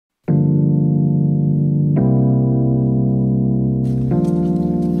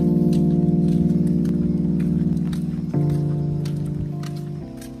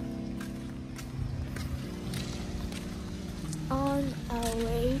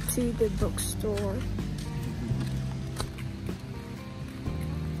to the bookstore.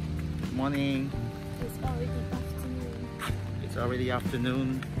 Morning. It's already afternoon. It's already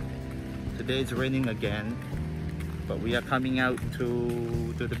afternoon. Today it's raining again, but we are coming out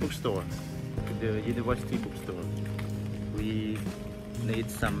to the bookstore, to the university bookstore. We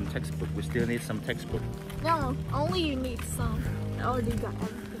need some textbook. We still need some textbook. No, only you need some. I already got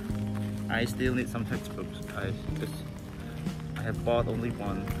everything. I still need some textbooks. I have bought only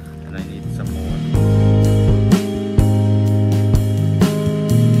one, and I need some more.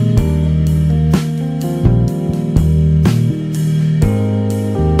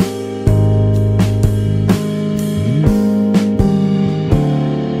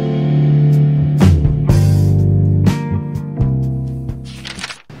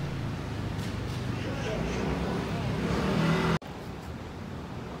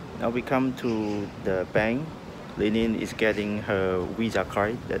 Now we come to the bank. Lenin is getting her Visa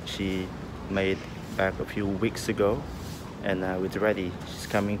card that she made back a few weeks ago, and it's ready. She's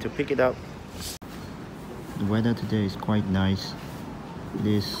coming to pick it up. The weather today is quite nice. It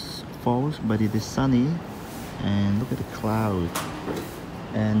is fall, but it is sunny, and look at the cloud.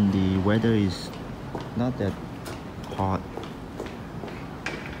 And the weather is not that hot.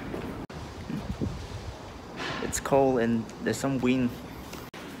 It's cold and there's some wind.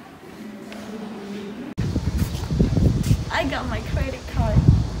 I got my credit card.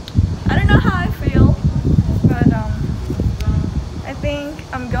 I don't know how I feel, but I think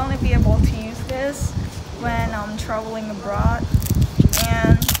I'm gonna be able to use this when I'm traveling abroad,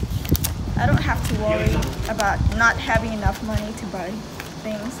 and I don't have to worry about not having enough money to buy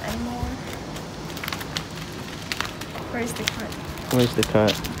things anymore. Where's the card? Where's the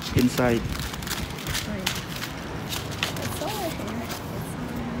card? Inside. Right. It's over here.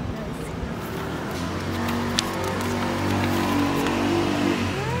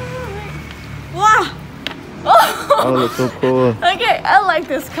 Wow! Oh, it's so cool. Okay, I like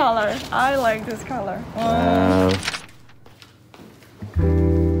this color. I like this color. Wow.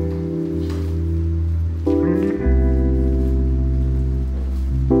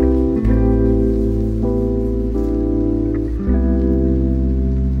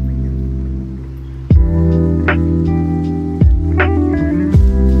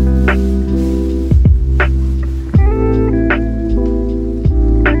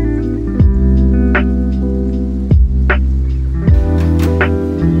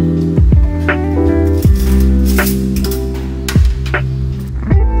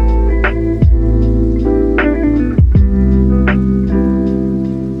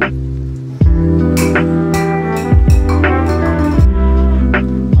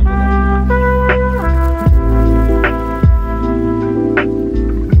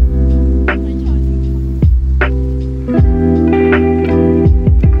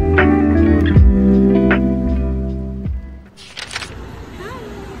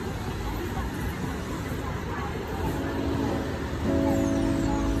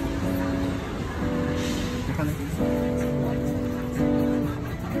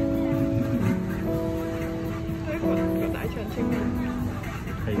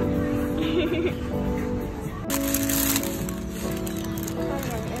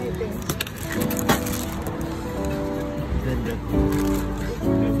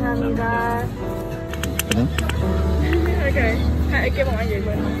 감사합니다. Okay, hai cái bọn anh vậy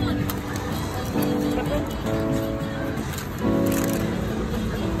mình.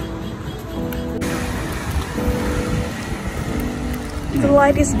 The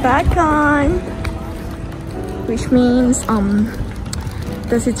light is back on, which means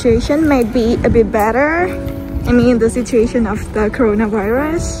the situation may be a bit better. I mean the situation of the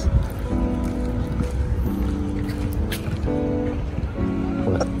coronavirus.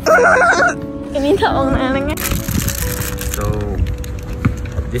 So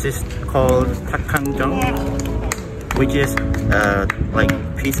this is called takkangjang, which is like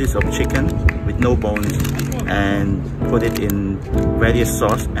pieces of chicken with no bones, and put it in various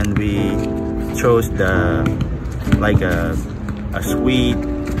sauce, and we chose the a sweet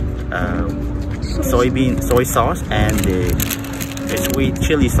soy sauce and the sweet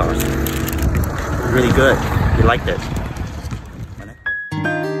chili sauce. Really good. We liked it.